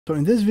So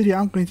in this video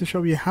I'm going to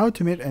show you how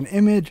to make an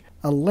image,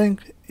 a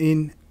link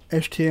in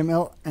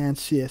HTML and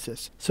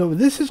CSS. So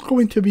this is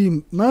going to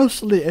be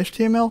mostly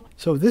HTML.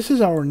 So this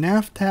is our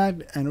nav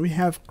tag, and we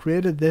have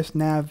created this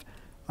nav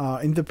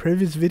in the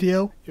previous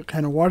video. You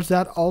can watch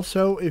that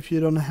also if you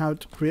don't know how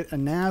to create a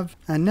nav.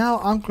 And now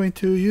I'm going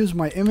to use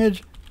my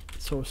image,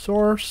 so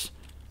source,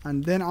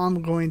 and then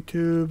I'm going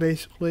to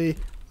basically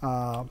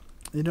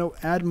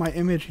add my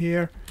image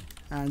here,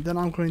 and then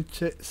I'm going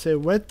to say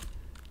width.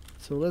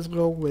 So let's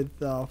go with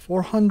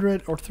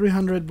 400 or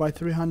 300 by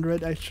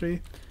 300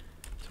 actually.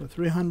 So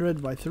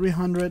 300 by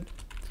 300.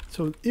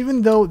 So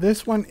even though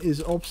this one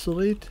is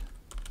obsolete,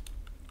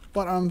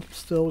 but I'm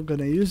still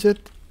gonna use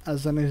it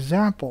as an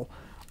example.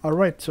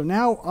 Alright, so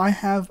now I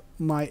have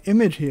my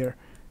image here.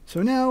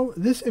 So now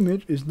this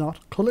image is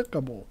not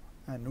clickable,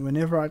 and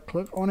whenever I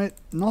click on it,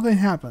 nothing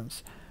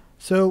happens.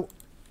 So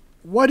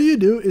what you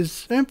do is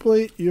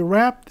simply you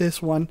wrap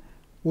this one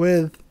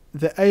with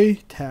the A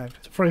tag.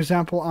 So for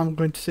example, I'm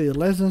going to say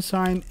less than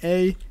sign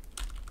A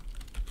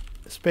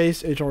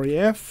space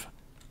href.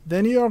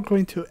 Then you are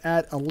going to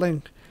add a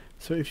link.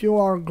 So if you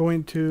are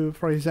going to,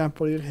 for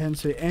example, you can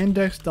say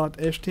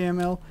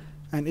index.html,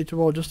 and it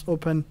will just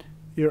open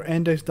your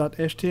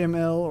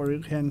index.html, or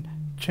you can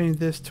change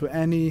this to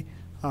any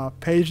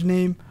page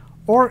name.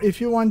 Or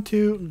if you want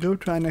to go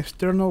to an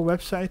external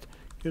website,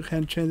 you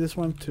can change this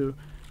one to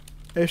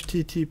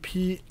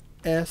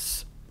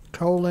https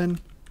colon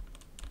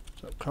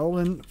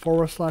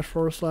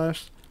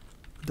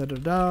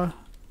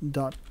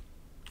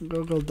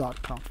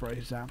 //google.com, for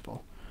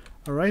example.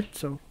 Alright,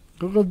 so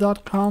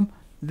google.com.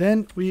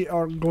 Then we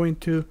are going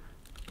to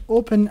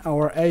open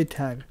our A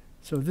tag.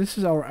 So this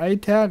is our A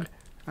tag,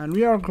 and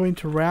we are going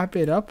to wrap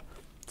it up.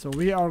 So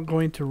we are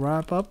going to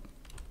wrap up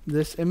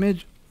this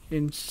image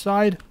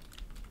inside.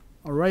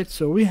 Alright,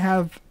 so we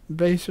have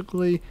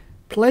basically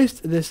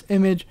placed this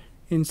image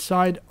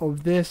inside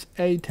of this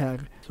A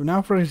tag. So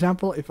now, for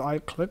example, if I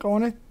click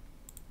on it,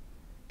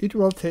 it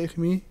will take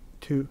me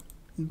to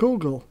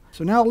Google.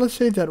 So now let's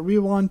say that we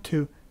want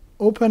to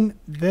open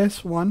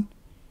this one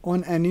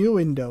on a new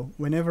window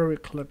whenever we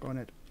click on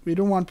it. We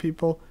don't want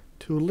people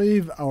to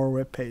leave our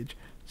web page.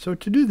 So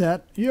to do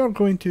that, you are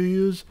going to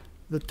use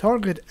the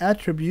target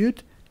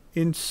attribute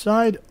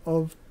inside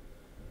of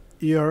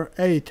your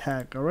A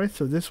tag. Alright,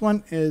 so this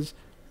one is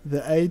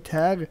the A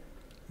tag.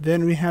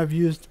 Then we have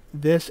used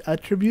this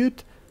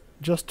attribute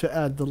just to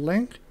add the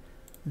link.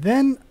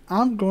 Then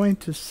I'm going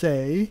to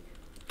say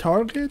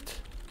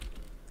target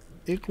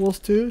equals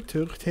to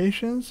two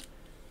quotations,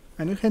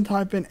 and you can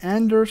type in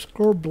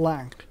underscore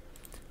blank.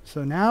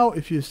 So now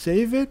if you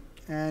save it,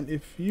 and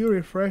if you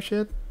refresh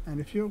it,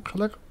 and if you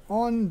click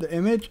on the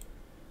image,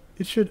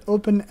 it should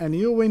open a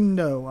new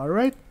window.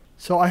 Alright,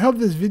 so I hope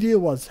this video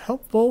was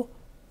helpful.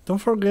 Don't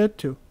forget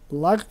to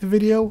like the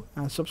video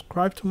and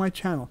subscribe to my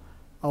channel.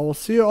 I will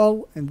see you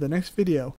all in the next video.